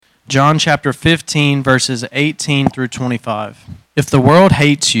John chapter 15, verses 18 through 25. If the world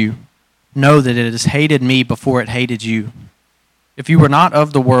hates you, know that it has hated me before it hated you. If you were not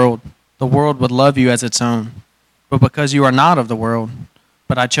of the world would love you as its own. But because you are not of the world,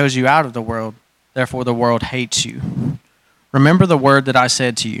 but I chose you out of the world, therefore the world hates you. Remember the word that I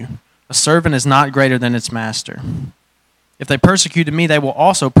said to you, a servant is not greater than its master. If they persecuted me, they will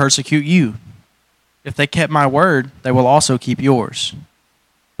also persecute you. If they kept my word, they will also keep yours.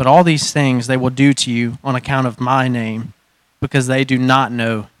 But all these things they will do to you on account of my name, because they do not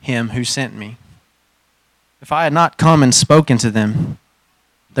know him who sent me. If I had not come and spoken to them,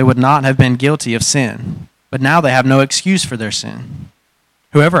 they would not have been guilty of sin. But now they have no excuse for their sin.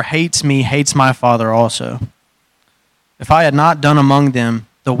 Whoever hates me hates my Father also. If I had not done among them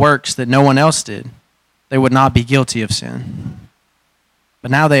the works that no one else did, they would not be guilty of sin.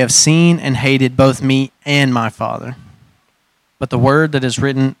 But now they have seen and hated both me and my Father. But the word that is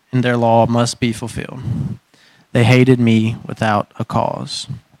written in their law must be fulfilled. They hated me without a cause.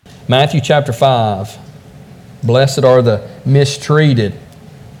 Matthew chapter 5. Blessed are the mistreated.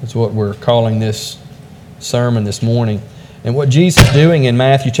 That's what we're calling this sermon this morning. And what Jesus is doing in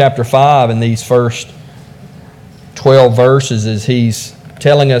Matthew chapter 5 in these first 12 verses is he's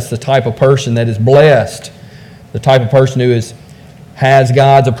telling us the type of person that is blessed, the type of person who has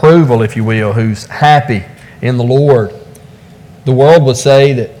God's approval, if you will, who's happy in the Lord. The world would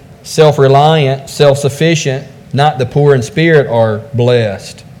say that self-reliant, self-sufficient, not the poor in spirit, are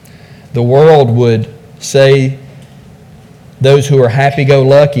blessed. The world would say those who are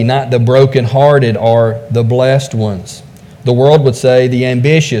happy-go-lucky, not the broken-hearted, are the blessed ones. The world would say the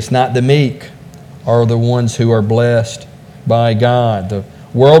ambitious, not the meek, are the ones who are blessed by God. The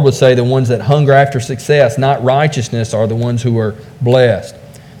world would say the ones that hunger after success, not righteousness, are the ones who are blessed.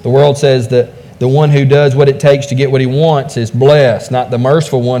 The world says that the one who does what it takes to get what he wants is blessed, not the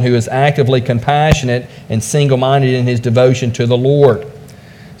merciful one who is actively compassionate and single-minded in his devotion to the Lord.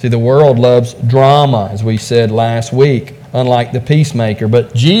 See, the world loves drama, as we said last week, unlike the peacemaker.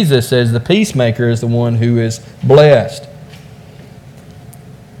 But Jesus says the peacemaker is the one who is blessed.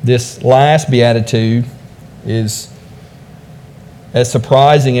 This last beatitude is as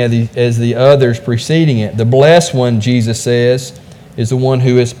surprising as the others preceding it. The blessed one, Jesus says, is the one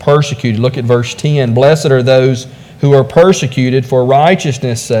who is persecuted. Look at verse 10. Blessed are those who are persecuted for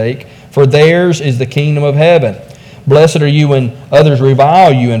righteousness' sake, for theirs is the kingdom of heaven. Blessed are you when others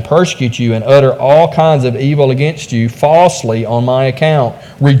revile you and persecute you and utter all kinds of evil against you falsely on my account.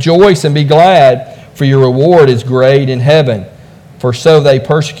 Rejoice and be glad, for your reward is great in heaven. For so they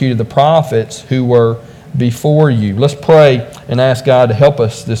persecuted the prophets who were before you. Let's pray and ask God to help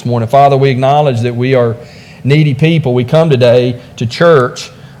us this morning. Father, we acknowledge that we are needy people. We come today to church,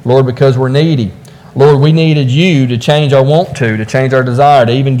 Lord, because we're needy. Lord, we needed you to change our want to change our desire,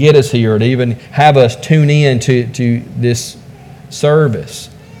 to even get us here, to even have us tune in to this service.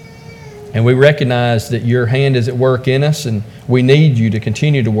 And we recognize that your hand is at work in us, and we need you to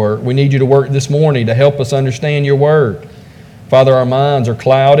continue to work. We need you to work this morning to help us understand your word. Father, our minds are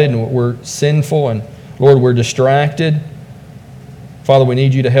clouded, and we're sinful, and Lord, we're distracted. Father, we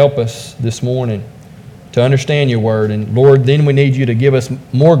need you to help us this morning to understand your word. And Lord, then we need you to give us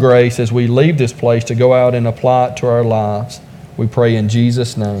more grace as we leave this place to go out and apply it to our lives. We pray in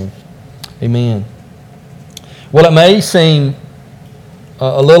Jesus' name. Amen. Well, it may seem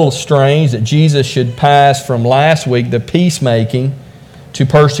a little strange that Jesus should pass from last week, the peacemaking, to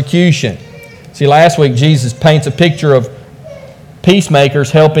persecution. See, last week Jesus paints a picture of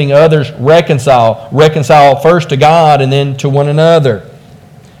peacemakers helping others reconcile first to God and then to one another.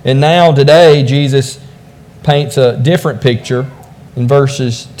 And now today Jesus paints a different picture in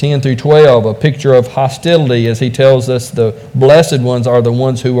verses 10 through 12, a picture of hostility, as he tells us the blessed ones are the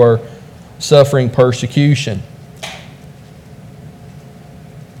ones who are suffering persecution.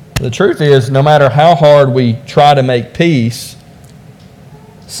 The truth is, no matter how hard we try to make peace,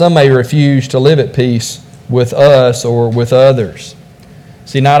 some may refuse to live at peace with us or with others.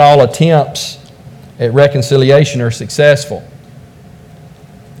 See, not all attempts at reconciliation are successful.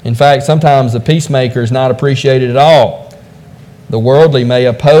 In fact, sometimes the peacemaker is not appreciated at all. The worldly may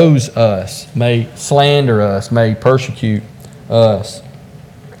oppose us, may slander us, may persecute us.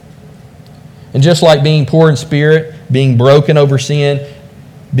 And just like being poor in spirit, being broken over sin,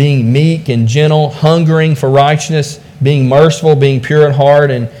 being meek and gentle, hungering for righteousness, being merciful, being pure in heart,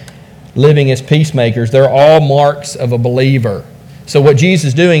 and living as peacemakers, they're all marks of a believer. So what Jesus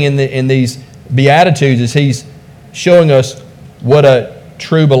is doing in these Beatitudes is he's showing us what a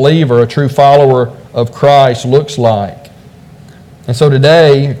true believer, a true follower of Christ looks like. And so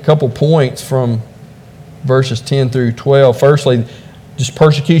today, a couple points from verses 10 through 12. Firstly, just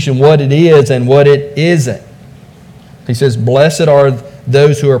persecution, what it is and what it isn't. He says, blessed are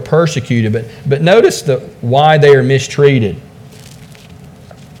those who are persecuted. But notice why they are mistreated.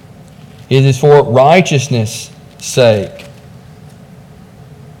 It is for righteousness' sake.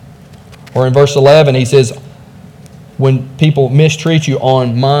 Or in verse 11, he says, when people mistreat you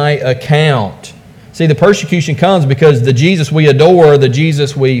on my account. See, the persecution comes because the Jesus we adore, the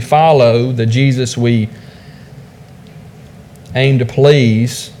Jesus we follow, the Jesus we aim to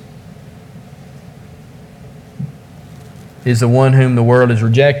please, is the one whom the world has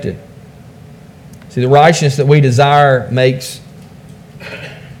rejected. See, the righteousness that we desire makes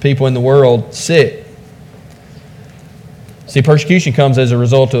people in the world sick. See, persecution comes as a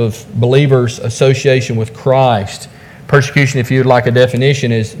result of believers' association with Christ. Persecution, if you would like a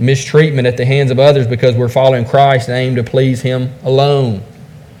definition, is mistreatment at the hands of others because we're following Christ and aim to please Him alone.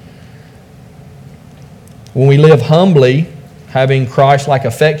 When we live humbly, having Christ-like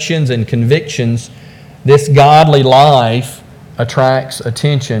affections and convictions, this godly life attracts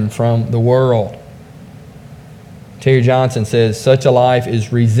attention from the world. Terry Johnson says, such a life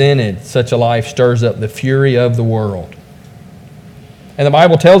is resented. Such a life stirs up the fury of the world. And the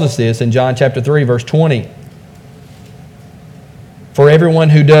Bible tells us this in John chapter 3, verse 20. For everyone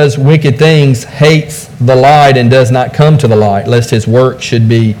who does wicked things hates the light and does not come to the light, lest his work should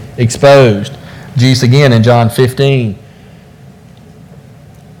be exposed. Jesus again in John 15,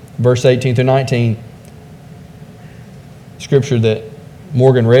 verse 18 through 19. Scripture that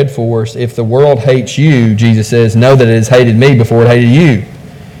Morgan read for us. If the world hates you, Jesus says, know that it has hated me before it hated you.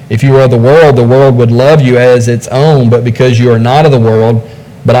 If you were of the world would love you as its own, but because you are not of the world,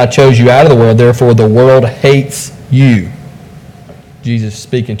 but I chose you out of the world, therefore the world hates you. Jesus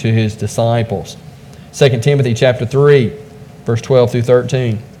speaking to His disciples. 2 Timothy chapter 3, verse 12 through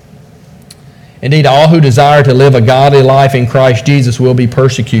 13. Indeed, all who desire to live a godly life in Christ Jesus will be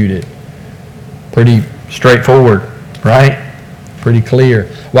persecuted. Pretty straightforward, right? Pretty clear.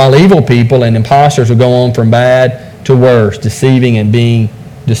 While evil people and impostors will go on from bad to worse, deceiving and being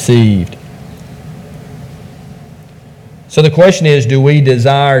deceived. So the question is, do we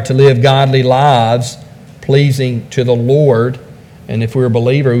desire to live godly lives pleasing to the Lord? And if we're a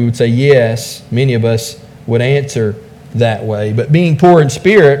believer, we would say yes. Many of us would answer that way. But being poor in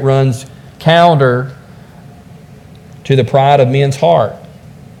spirit runs counter to the pride of men's heart.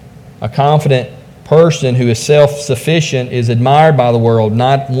 A confident person who is self-sufficient is admired by the world,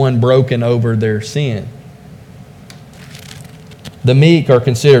 not one broken over their sin. The meek are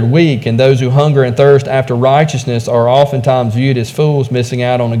considered weak, and those who hunger and thirst after righteousness are oftentimes viewed as fools missing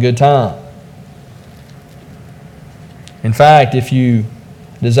out on a good time. In fact, if you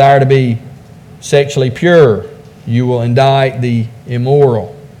desire to be sexually pure, you will indict the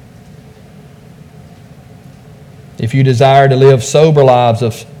immoral. If you desire to live sober lives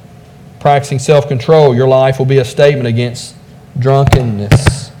of practicing self-control, your life will be a statement against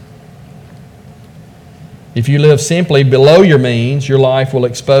drunkenness. If you live simply below your means, your life will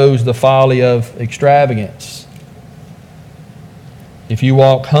expose the folly of extravagance. If you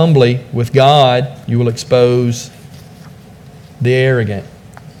walk humbly with God, you will expose the arrogant.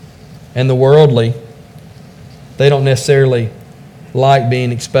 And the worldly, they don't necessarily like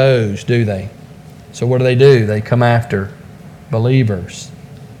being exposed, do they? So what do? They come after believers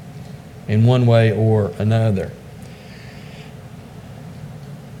in one way or another.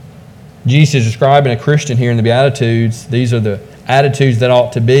 Jesus is describing a Christian here in the Beatitudes. These are the attitudes that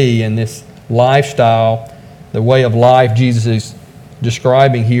ought to be in this lifestyle, the way of life Jesus is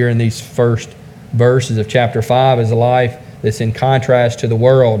describing here in these first verses of chapter 5 is a life that's in contrast to the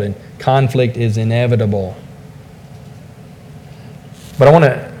world, and conflict is inevitable. But I want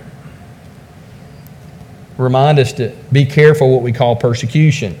to remind us to be careful what we call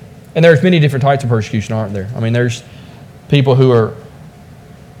persecution. And there's many different types of persecution, aren't there? I mean, there's people who are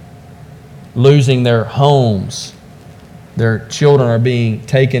losing their homes. Their children are being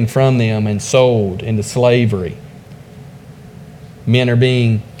taken from them and sold into slavery. Men are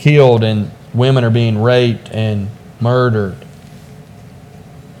being killed and women are being raped and murdered.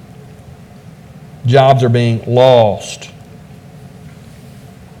 Jobs are being lost.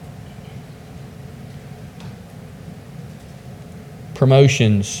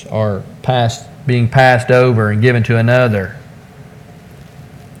 Promotions are being passed over and given to another.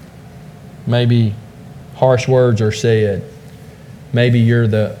 Maybe harsh words are said. Maybe you're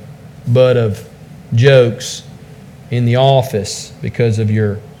the butt of jokes in the office because of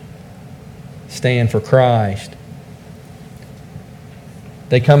your stand for Christ.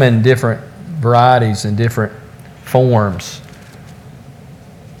 They come in different varieties and different forms.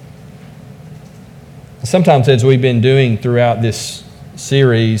 Sometimes, as we've been doing throughout this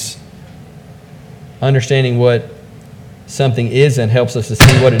series, understanding what something isn't helps us to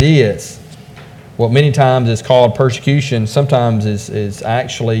see what it is. What many times is called persecution sometimes is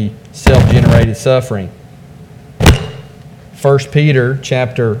actually self-generated suffering. 1 Peter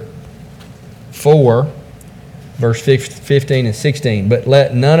chapter 4, verse 15 and 16. But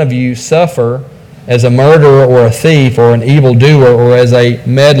let none of you suffer as a murderer or a thief or an evildoer or as a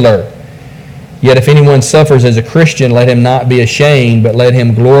meddler. Yet if anyone suffers as a Christian, let him not be ashamed, but let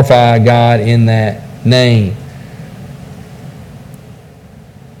him glorify God in that name.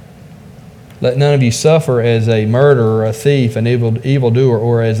 Let none of you suffer as a murderer, a thief, an evildoer,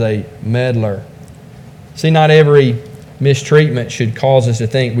 or as a meddler. See, not every mistreatment should cause us to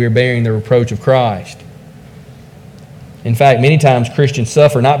think we are bearing the reproach of Christ. In fact, many times Christians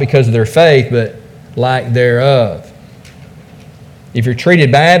suffer not because of their faith, but lack thereof. If you're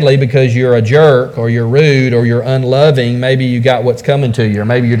treated badly because you're a jerk, or you're rude, or you're unloving, maybe you got what's coming to you, or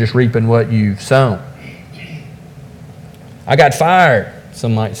maybe you're just reaping what you've sown. I got fired,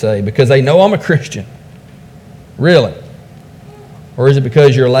 some might say, because they know I'm a Christian. Really? Or is it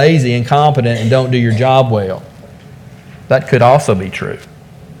because you're lazy, incompetent, and don't do your job well? That could also be true.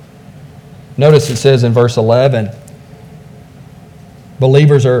 Notice it says in verse 11,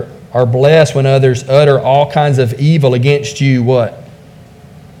 believers are blessed when others utter all kinds of evil against you, what?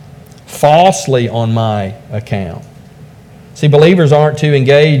 Falsely on my account. See, believers aren't to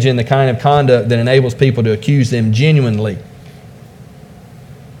engage in the kind of conduct that enables people to accuse them genuinely.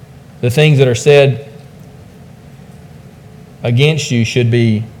 The things that are said against you should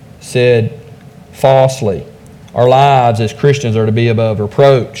be said falsely. Our lives as Christians are to be above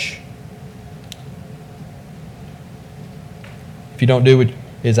reproach. If you don't do what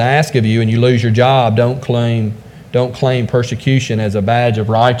is asked of you and you lose your job, don't claim persecution as a badge of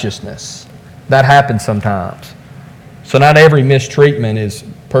righteousness. That happens sometimes. So not every mistreatment is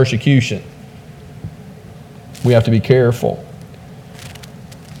persecution. We have to be careful.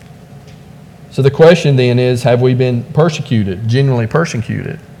 So the question then is, have we been persecuted, genuinely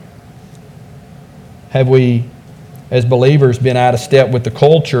persecuted? Have we, as believers, been out of step with the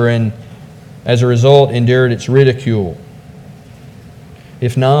culture and, as a result, endured its ridicule?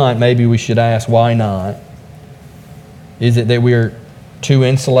 If not, maybe we should ask, why not? Is it that we're too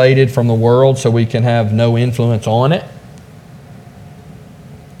insulated from the world so we can have no influence on it?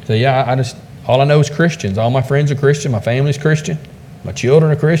 So yeah, all I know is Christians. All my friends are Christian. My family's Christian. My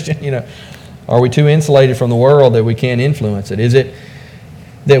children are Christian. Are we too insulated from the world that we can't influence it? Is it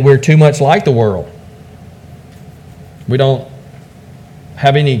that we're too much like the world? We don't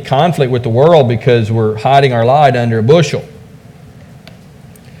have any conflict with the world because we're hiding our light under a bushel.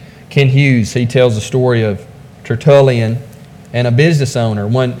 Ken Hughes, he tells the story of Tertullian and a business owner.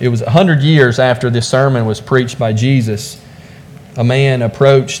 It was 100 years after this sermon was preached by Jesus. A man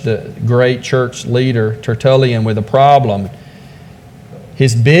approached the great church leader, Tertullian, with a problem.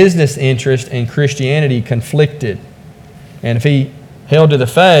 His business interest and Christianity conflicted. And if he held to the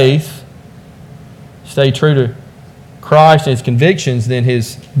faith, stayed true to Christ and his convictions, then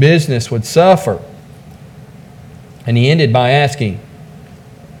his business would suffer. And he ended by asking,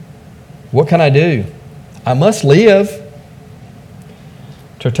 "What can I do? I must live."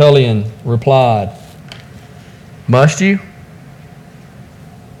 Tertullian replied, "Must you?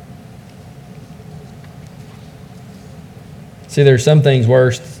 See, there's some things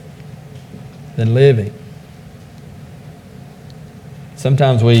worse than living.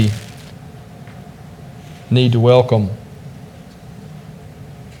 Sometimes we need to welcome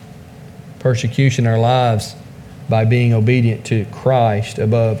persecution in our lives by being obedient to Christ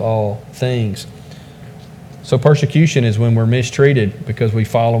above all things. So persecution is when we're mistreated because we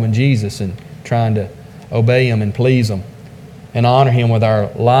follow in Jesus and trying to obey Him and please Him and honor Him with our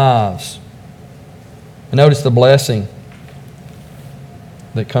lives. And notice the blessing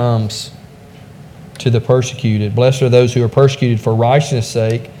that comes to the persecuted. Blessed are those who are persecuted for righteousness'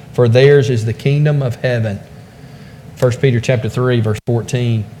 sake, for theirs is the kingdom of heaven. 1 Peter chapter 3, verse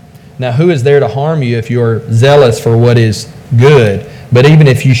 14. Now who is there to harm you if you are zealous for what is good? But even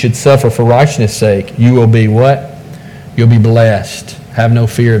if you should suffer for righteousness' sake, you will be what? You'll be blessed. Have no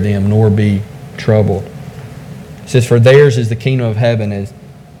fear of them, nor be troubled. It says, for theirs is the kingdom of heaven.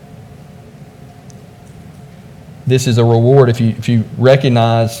 This is a reward. If you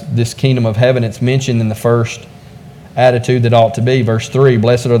recognize this kingdom of heaven, it's mentioned in the first attitude that ought to be. Verse 3,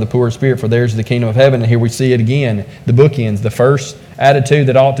 blessed are the poor in spirit, for theirs is the kingdom of heaven. And here we see it again, the bookends. The first attitude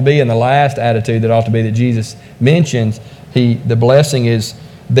that ought to be and the last attitude that ought to be that Jesus mentions, the blessing is,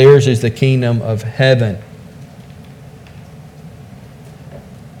 theirs is the kingdom of heaven.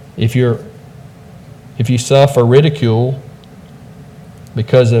 If you suffer ridicule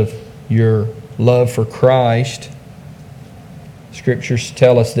because of your love for Christ. Scriptures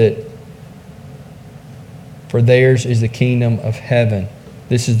tell us that for theirs is the kingdom of heaven.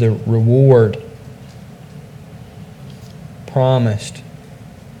 This is the reward promised.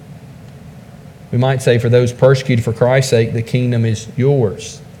 We might say for those persecuted for Christ's sake, the kingdom is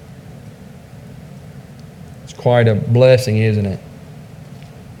yours. It's quite a blessing, isn't it?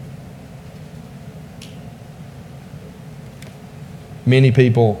 Many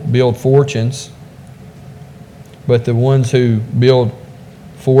people build fortunes, but the ones who build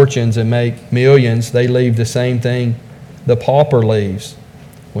fortunes and make millions, they leave the same thing the pauper leaves.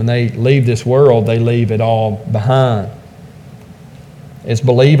 When they leave this world, they leave it all behind. As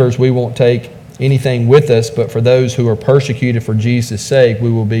believers, we won't take anything with us, but for those who are persecuted for Jesus' sake,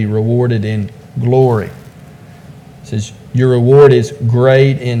 we will be rewarded in glory. It says, your reward is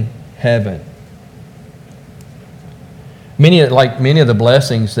great in heaven. Many of the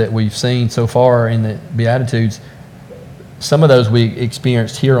blessings that we've seen so far in the Beatitudes, some of those we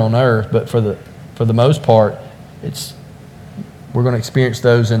experienced here on earth, but for the most part, we're going to experience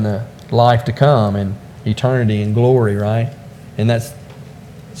those in the life to come, in eternity and glory, right? And that's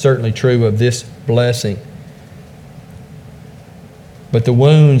certainly true of this blessing. But the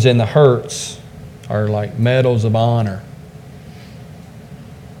wounds and the hurts are like medals of honor.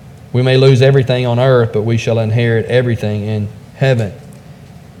 We may lose everything on earth, but we shall inherit everything in heaven.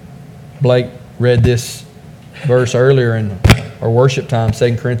 Blake read this verse earlier in our worship time,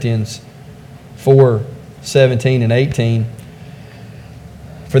 2 Corinthians 4:17 and 18.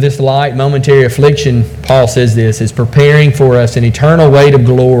 For this light momentary affliction, Paul says this, is preparing for us an eternal weight of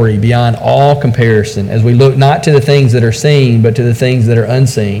glory beyond all comparison, as we look not to the things that are seen, but to the things that are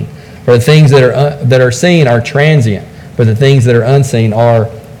unseen. For the things that are seen are transient, but the things that are unseen are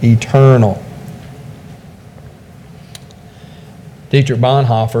eternal. Dietrich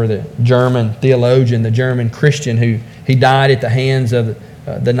Bonhoeffer, the German theologian, the German Christian he died at the hands of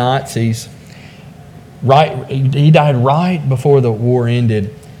the Nazis. He died right before the war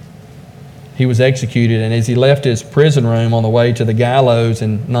ended. He was executed, and as he left his prison room on the way to the gallows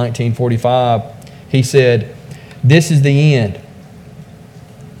in 1945, he said, "This is the end.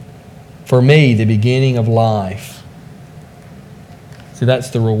 For me, the beginning of life." See, that's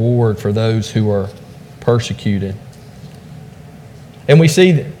the reward for those who are persecuted. And we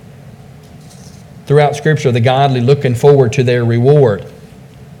see throughout Scripture the godly looking forward to their reward.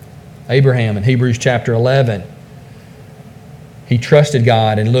 Abraham in Hebrews chapter 11, he trusted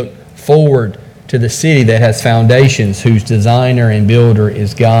God and looked forward to the city that has foundations, whose designer and builder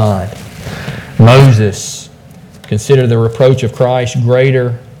is God. Moses considered the reproach of Christ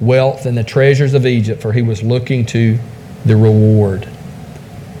greater wealth than the treasures of Egypt, for he was looking to the reward.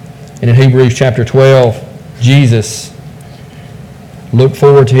 And in Hebrews chapter 12, Jesus looked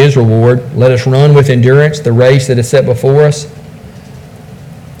forward to his reward. Let us run with endurance the race that is set before us,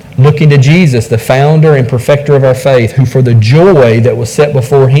 looking to Jesus, the founder and perfecter of our faith, who for the joy that was set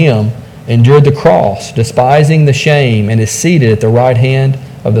before him endured the cross, despising the shame, and is seated at the right hand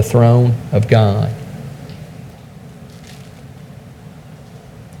of the throne of God.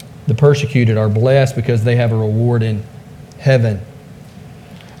 The persecuted are blessed because they have a reward in heaven.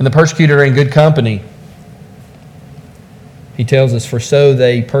 And the persecuted are in good company. He tells us, for so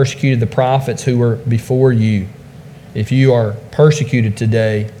they persecuted the prophets who were before you. If you are persecuted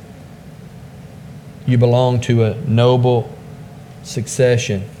today, you belong to a noble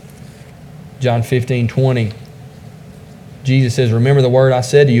succession. John 15:20. Jesus says, remember the word I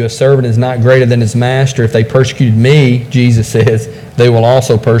said to you, a servant is not greater than his master. If they persecuted me, Jesus says, they will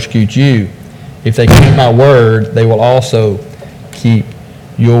also persecute you. If they keep my word, they will also keep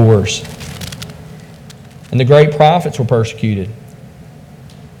yours. And the great prophets were persecuted.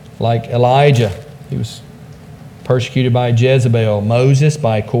 Like Elijah, he was persecuted by Jezebel. Moses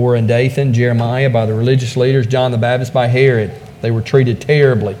by Korah and Dathan. Jeremiah by the religious leaders. John the Baptist by Herod. They were treated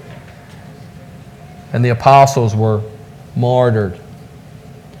terribly. And the apostles were martyred.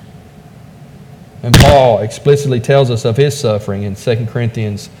 And Paul explicitly tells us of his suffering in 2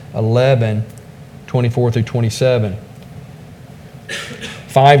 Corinthians 11:24 through 27.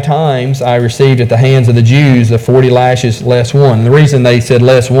 5 times I received at the hands of the Jews the 40 lashes less one. And the reason they said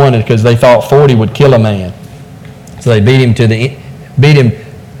less one is because they thought 40 would kill a man. So they beat him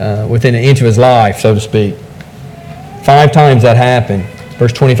within an inch of his life, so to speak. 5 times that happened.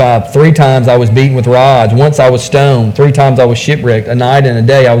 Verse 25, 3 times I was beaten with rods. Once I was stoned. 3 times I was shipwrecked. A night and a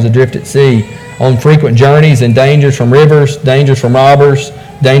day I was adrift at sea. On frequent journeys and dangers from rivers, dangers from robbers,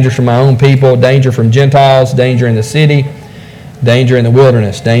 dangers from my own people, danger from Gentiles, danger in the city, danger in the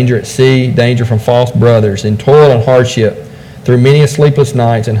wilderness, danger at sea, danger from false brothers, in toil and hardship, through many sleepless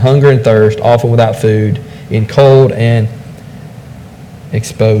nights, and hunger and thirst, often without food, in cold and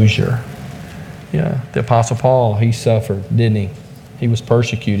exposure. Yeah, the Apostle Paul, he suffered, didn't he? He was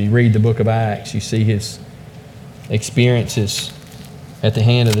persecuted. You read the book of Acts, you see his experiences at the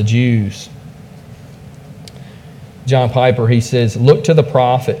hand of the Jews. John Piper, he says, look to the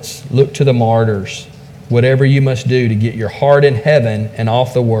prophets, look to the martyrs. Whatever you must do to get your heart in heaven and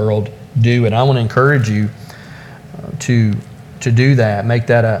off the world, do it. I want to encourage you to do that. Make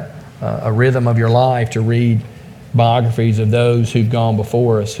that a rhythm of your life, to read biographies of those who've gone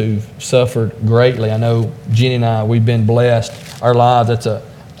before us, who've suffered greatly. I know Jenny and I, we've been blessed. Our lives, that's a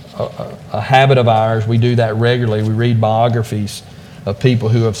habit of ours. We do that regularly. We read biographies of people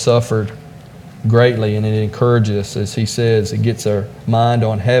who have suffered greatly, and it encourages us, as he says, it gets our mind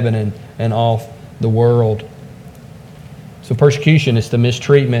on heaven and off the world. So persecution is the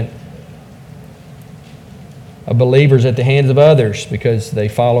mistreatment of believers at the hands of others because they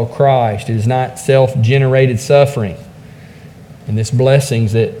follow Christ. It is not self-generated suffering. And these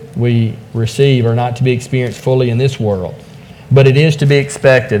blessings that we receive are not to be experienced fully in this world. But it is to be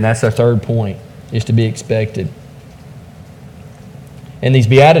expected, and that's our third point, is to be expected. And these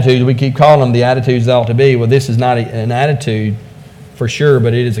Beatitudes, we keep calling them the attitudes that ought to be. Well, this is not an attitude for sure,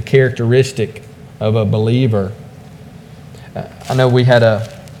 but it is a characteristic of a believer. I know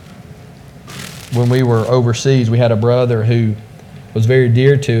when we were overseas, we had a brother who was very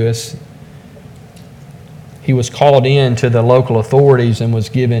dear to us. He was called in to the local authorities and was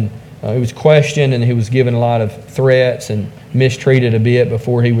given, he was questioned, and he was given a lot of threats and mistreated a bit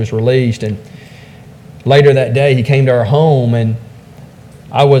before he was released. And later that day, he came to our home, and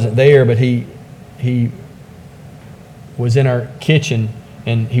I wasn't there, but he was in our kitchen,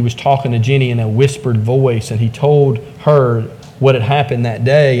 and he was talking to Jenny in a whispered voice, and he told her what had happened that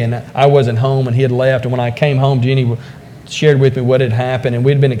day. And I wasn't home, and he had left. And when I came home, Jenny shared with me what had happened, and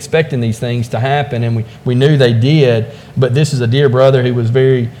we'd been expecting these things to happen, and we knew they did. But this is a dear brother who was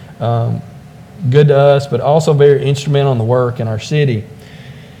very good to us, but also very instrumental in the work in our city.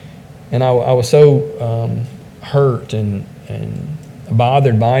 And I was so hurt and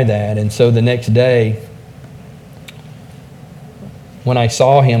bothered by that. And so the next day, when I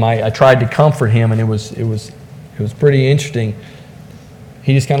saw him, I tried to comfort him, and it was pretty interesting.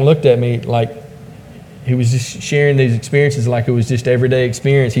 He just kind of looked at me like he was just sharing these experiences like it was just everyday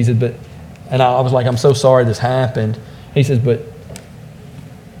experience. He said, and I was like, I'm so sorry this happened. He says, but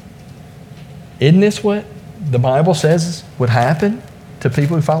isn't this what the Bible says would happen to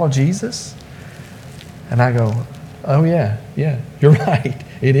people who follow Jesus? And I go, oh yeah, you're right.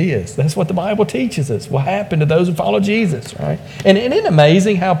 It is. That's what the Bible teaches us. What happened to those who follow Jesus, right? And isn't it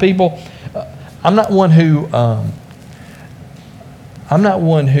amazing how people, I'm not one who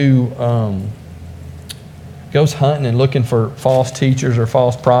goes hunting and looking for false teachers or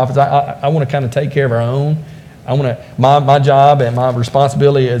false prophets. I want to kind of take care of our own. My job and my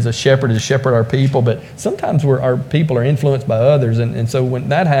responsibility as a shepherd is to shepherd our people, but sometimes our people are influenced by others, and so when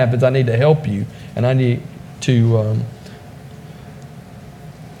that happens, I need to help you, and I need to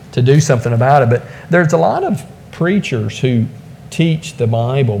do something about it. But there's a lot of preachers who teach the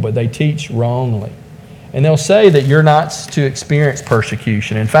Bible, but they teach wrongly. And they'll say that you're not to experience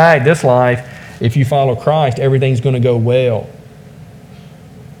persecution. In fact, this life, if you follow Christ, everything's going to go well.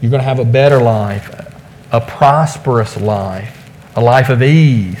 You're going to have a better life, a prosperous life, a life of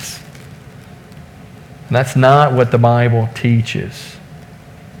ease. And that's not what the Bible teaches.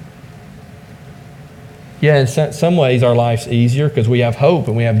 Yeah, in some ways our life's easier because we have hope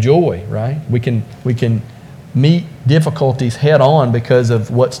and we have joy, right? We can meet difficulties head on because of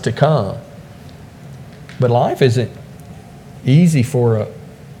what's to come. But life isn't easy for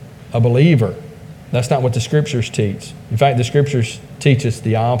a believer. That's not what the Scriptures teach. In fact, the Scriptures teach us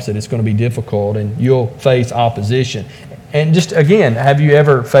the opposite. It's going to be difficult, and you'll face opposition. And just, again, have you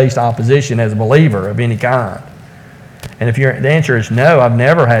ever faced opposition as a believer of any kind? And if the answer is no, I've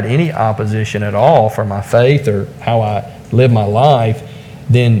never had any opposition at all for my faith or how I live my life,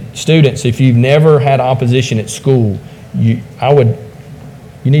 then students, if you've never had opposition at school, you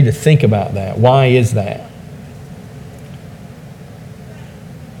need to think about that. Why is that?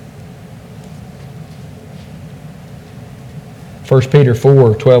 First Peter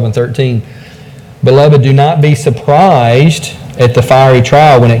 4:12 and 13. Beloved, do not be surprised at the fiery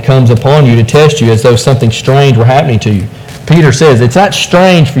trial when it comes upon you to test you as though something strange were happening to you. Peter says it's not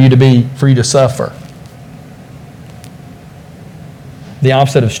strange for you to suffer. The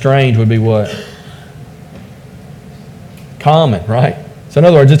opposite of strange would be what? Common, right? So in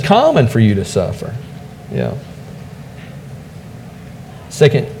other words, it's common for you to suffer. Yeah.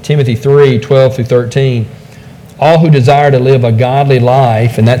 2 Timothy 3:12 through 13. all who desire to live a godly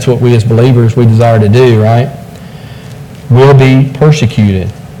life, and that's what we as believers, we desire to do, right, will be persecuted.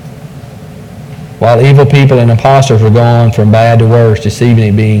 While evil people and impostors will go on from bad to worse, deceiving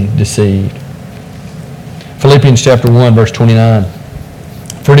and being deceived. Philippians chapter 1, verse 29.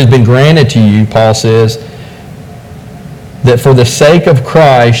 For it has been granted to you, Paul says, that for the sake of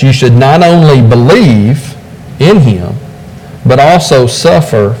Christ you should not only believe in Him, but also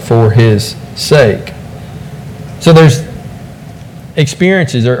suffer for His sake. So there's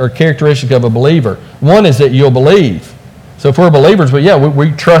experiences or characteristics of a believer. One is that you'll believe. So if we're believers,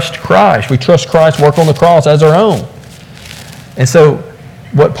 we trust Christ. We trust Christ's work on the cross as our own. And so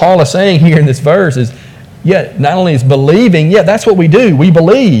what Paul is saying here in this verse is, not only is believing, that's what we do. We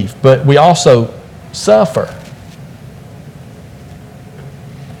believe, but we also suffer.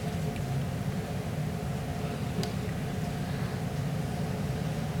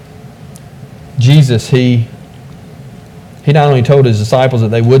 Jesus, He not only told His disciples that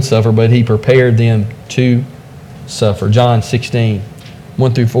they would suffer, but He prepared them to suffer. John 16,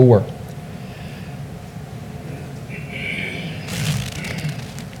 1 through 4.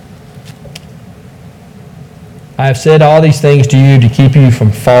 I have said all these things to you to keep you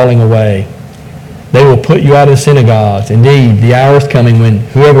from falling away. They will put you out of the synagogues. Indeed, the hour is coming when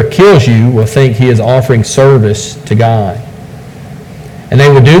whoever kills you will think he is offering service to God. And they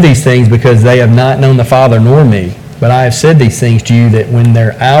will do these things because they have not known the Father nor me. But I have said these things to you that when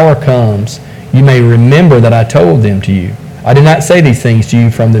their hour comes, you may remember that I told them to you. I did not say these things to you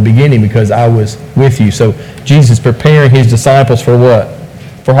from the beginning because I was with you. So Jesus preparing His disciples for what?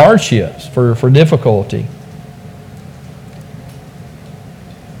 For hardships, for difficulty.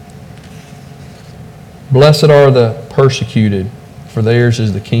 Blessed are the persecuted, for theirs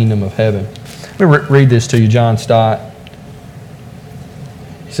is the kingdom of heaven. Let me read this to you, John Stott.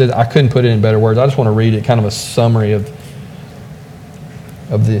 He said, I couldn't put it in better words. I just want to read it, kind of a summary of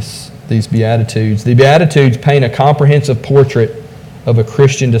these Beatitudes. The Beatitudes paint a comprehensive portrait of a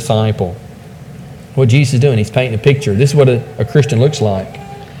Christian disciple. What Jesus is doing, He's painting a picture. This is what a Christian looks like.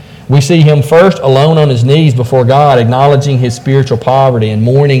 We see him first alone on his knees before God, acknowledging his spiritual poverty and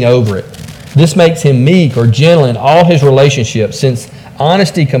mourning over it. This makes him meek or gentle in all his relationships, since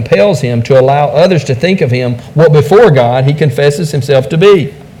honesty compels him to allow others to think of him what before God he confesses himself to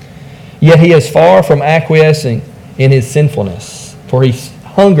be. Yet he is far from acquiescing in his sinfulness, for he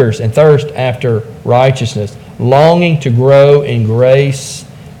hungers and thirsts after righteousness, longing to grow in grace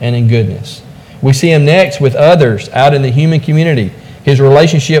and in goodness. We see him next with others out in the human community. His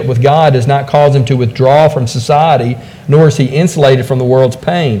relationship with God does not cause him to withdraw from society, nor is he insulated from the world's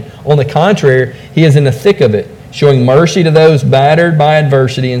pain. On the contrary, he is in the thick of it, showing mercy to those battered by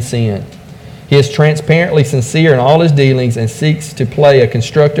adversity and sin. He is transparently sincere in all his dealings and seeks to play a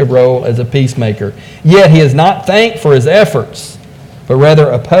constructive role as a peacemaker. Yet he is not thanked for his efforts, but rather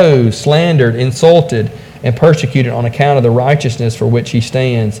opposed, slandered, insulted, and persecuted on account of the righteousness for which he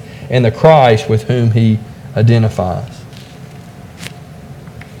stands and the Christ with whom he identifies.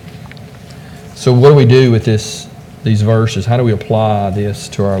 So what do we do with these verses? How do we apply this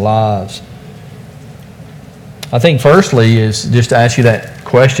to our lives? I think firstly is just to ask you that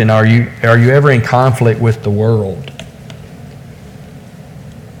question, are you ever in conflict with the world?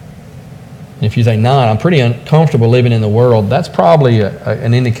 And if you think, no, I'm pretty uncomfortable living in the world, that's probably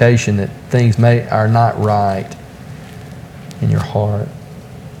an indication that things are not right in your heart.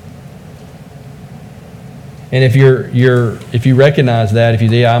 And if you recognize that, if you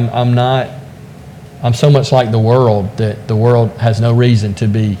say, I'm so much like the world that the world has no reason to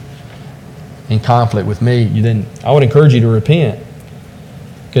be in conflict with me, then I would encourage you to repent.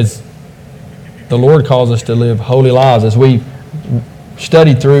 Because the Lord calls us to live holy lives. As we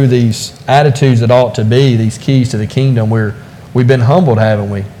studied through these attitudes that ought to be, these keys to the kingdom, we've been humbled, haven't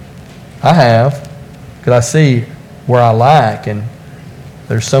we? I have, because I see where I lack, and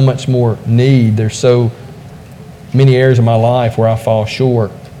there's so much more need. There's so many areas of my life where I fall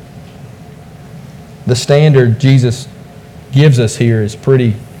short. The standard Jesus gives us here is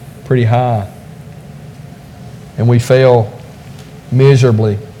pretty high. And we fail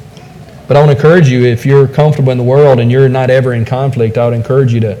miserably. But I want to encourage you, if you're comfortable in the world and you're not ever in conflict, I would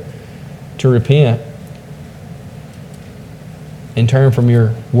encourage you to repent and turn from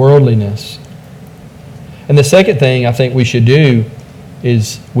your worldliness. And the second thing I think we should do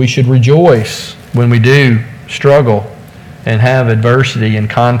is we should rejoice when we do struggle and have adversity and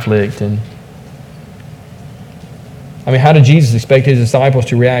conflict. And how did Jesus expect His disciples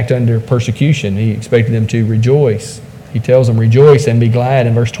to react under persecution? He expected them to rejoice. He tells them, rejoice and be glad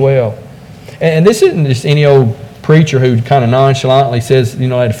in verse 12. And this isn't just any old preacher who kind of nonchalantly says,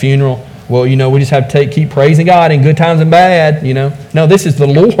 at a funeral, well, we just have to keep praising God in good times and bad, No, this is the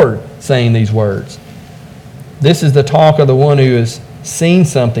Lord saying these words. This is the talk of the one who has seen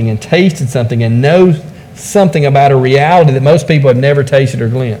something and tasted something and knows something about a reality that most people have never tasted or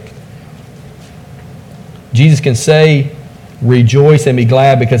glimpsed. Jesus can say, rejoice and be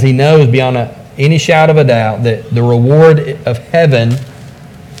glad, because he knows beyond any shadow of a doubt that the reward of heaven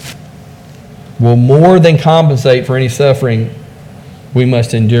will more than compensate for any suffering we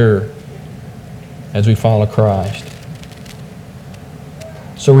must endure as we follow Christ.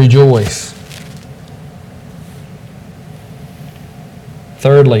 So rejoice.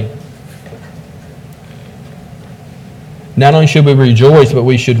 Thirdly, not only should we rejoice, but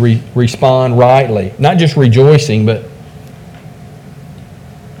we should respond rightly. Not just rejoicing, but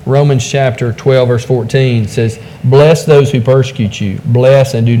Romans chapter 12, verse 14 says, bless those who persecute you.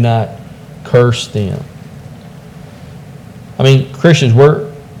 Bless and do not curse them. Christians,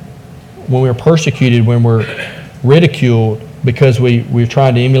 when we're persecuted, when we're ridiculed because we're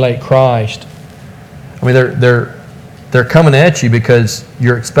trying to emulate Christ, they're coming at you because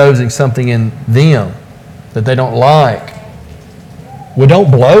you're exposing something in them that they don't like. Well,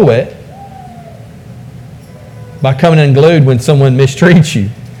 don't blow it by coming unglued when someone mistreats you.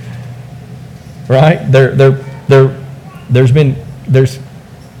 Right? There's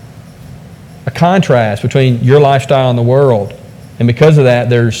a contrast between your lifestyle and the world. And because of that,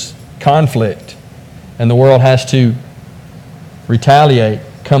 there's conflict. And the world has to retaliate,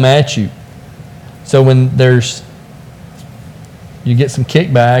 come at you. So when you get some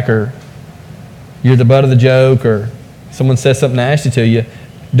kickback, or you're the butt of the joke, or someone says something nasty to you,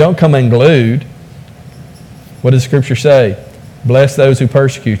 don't come unglued. What does Scripture say? Bless those who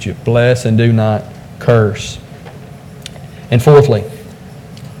persecute you. Bless and do not curse. And fourthly,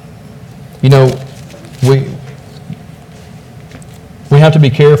 we have to be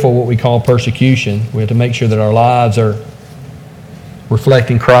careful what we call persecution. We have to make sure that our lives are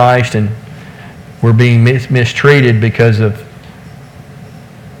reflecting Christ, and we're being mistreated because of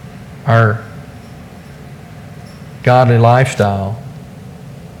our godly lifestyle.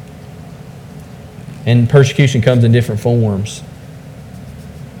 And persecution comes in different forms,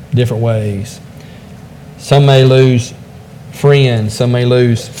 different ways. Some may lose friends. Some may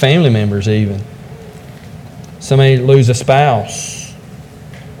lose family members even. Some may lose a spouse.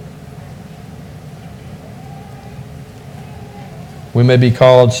 We may be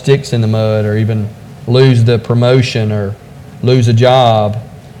called sticks in the mud, or even lose the promotion, or lose a job.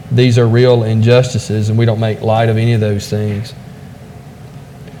 These are real injustices, and we don't make light of any of those things.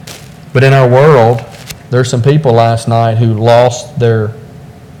 But in our world, there's some people last night who lost their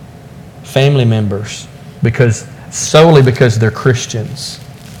family members solely because they're Christians.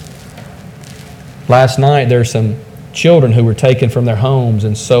 Last night, there's some children who were taken from their homes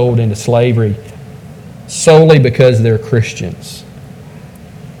and sold into slavery solely because they're Christians.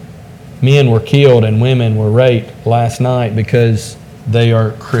 Men were killed and women were raped last night because they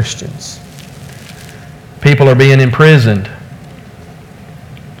are Christians. People are being imprisoned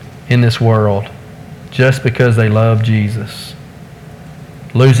in this world just because they love Jesus.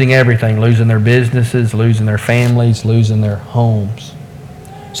 Losing everything, losing their businesses, losing their families, losing their homes.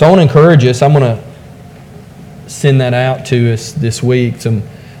 So I want to encourage us. I'm going to send that out to us this week, some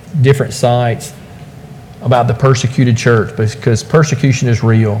different sites about the persecuted church, because persecution is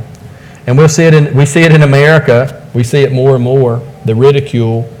real. And we see it in America. We see it more and more, the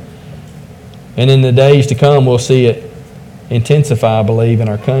ridicule. And in the days to come, we'll see it intensify, I believe, in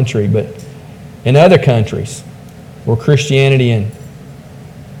our country. But in other countries where Christianity and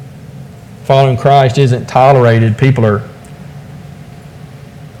following Christ isn't tolerated, people are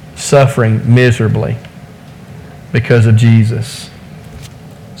suffering miserably because of Jesus.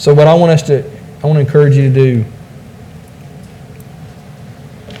 So what I want to encourage you to do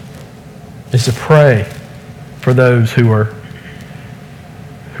is to pray for those who are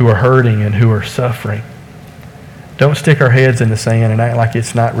hurting and who are suffering. Don't stick our heads in the sand and act like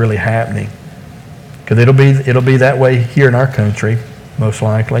it's not really happening, because it'll be that way here in our country, most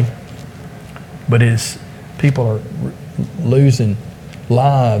likely. But people are losing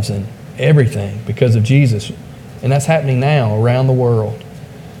lives and everything because of Jesus, and that's happening now around the world.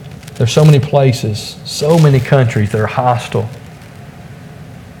 There's so many places, so many countries that are hostile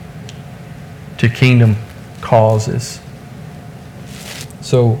to kingdom causes.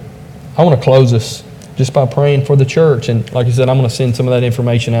 So I want to close this just by praying for the church. And like I said, I'm going to send some of that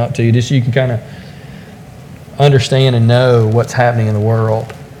information out to you just so you can kind of understand and know what's happening in the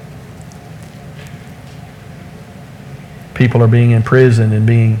world. People are being imprisoned and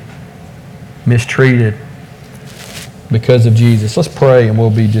being mistreated because of Jesus. Let's pray and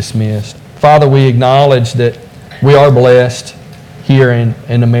we'll be dismissed. Father, we acknowledge that we are blessed here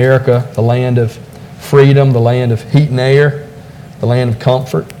in America, the land of freedom, the land of heat and air, the land of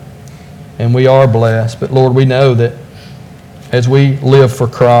comfort. And we are blessed. But Lord, we know that as we live for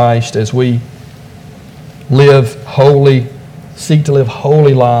Christ, as we live holy, seek to live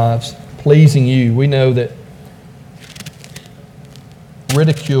holy lives, pleasing you, we know that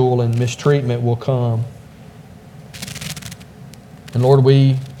ridicule and mistreatment will come. And Lord,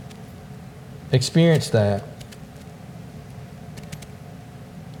 we experience that.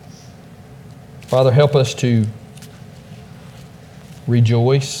 Father, help us to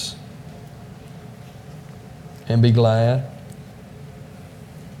rejoice and be glad.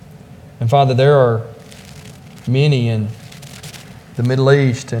 And Father, there are many in the Middle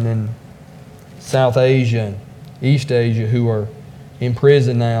East and in South Asia and East Asia who are in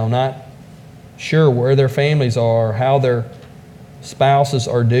prison now, not sure where their families are, how their spouses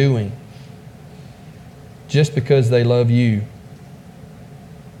are doing, just because they love you.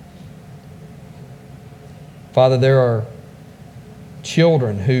 Father, there are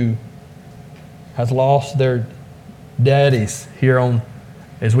children who has lost their daddies here on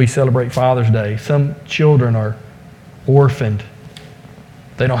as we celebrate Father's Day. Some children are orphaned.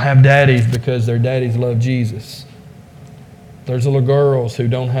 They don't have daddies because their daddies love Jesus. There's little girls who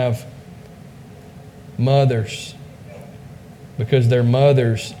don't have mothers because their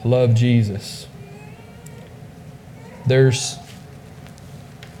mothers love Jesus. There's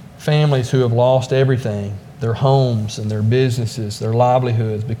families who have lost everything, their homes and their businesses, their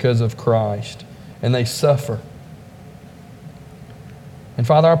livelihoods because of Christ, and they suffer. And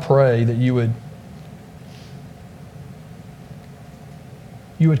Father, I pray that you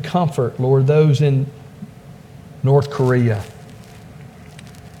would comfort, Lord, those in North Korea,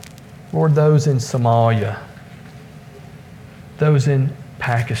 Lord, those in Somalia, those in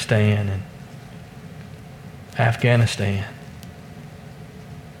Pakistan and Afghanistan,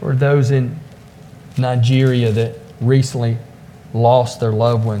 Lord, those in Nigeria that recently lost their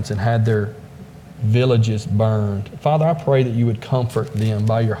loved ones and had their villages burned. Father, I pray that you would comfort them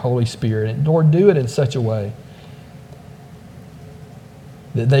by your Holy Spirit. And Lord, do it in such a way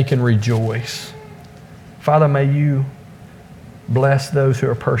that they can rejoice. Father, may you bless those who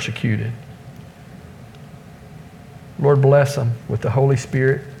are persecuted. Lord, bless them with the Holy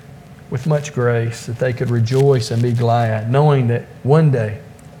Spirit, with much grace, that they could rejoice and be glad, knowing that one day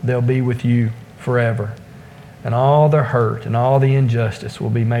they'll be with you forever. And all their hurt and all the injustice will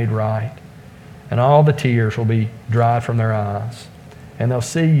be made right. And all the tears will be dried from their eyes. And they'll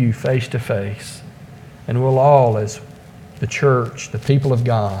see you face to face. And we'll all, as the church, the people of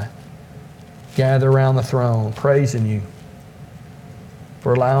God, gather around the throne, praising you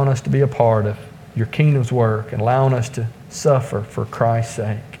for allowing us to be a part of your kingdom's work and allowing us to suffer for Christ's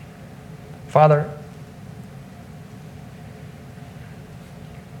sake. Father,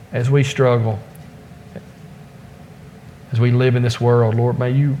 as we struggle, as we live in this world, Lord,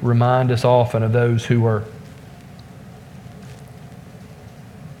 may you remind us often of those who are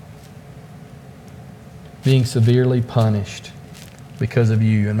being severely punished because of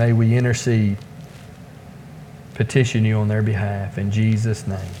you. And may we intercede, petition you on their behalf. In Jesus'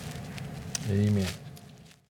 name, amen.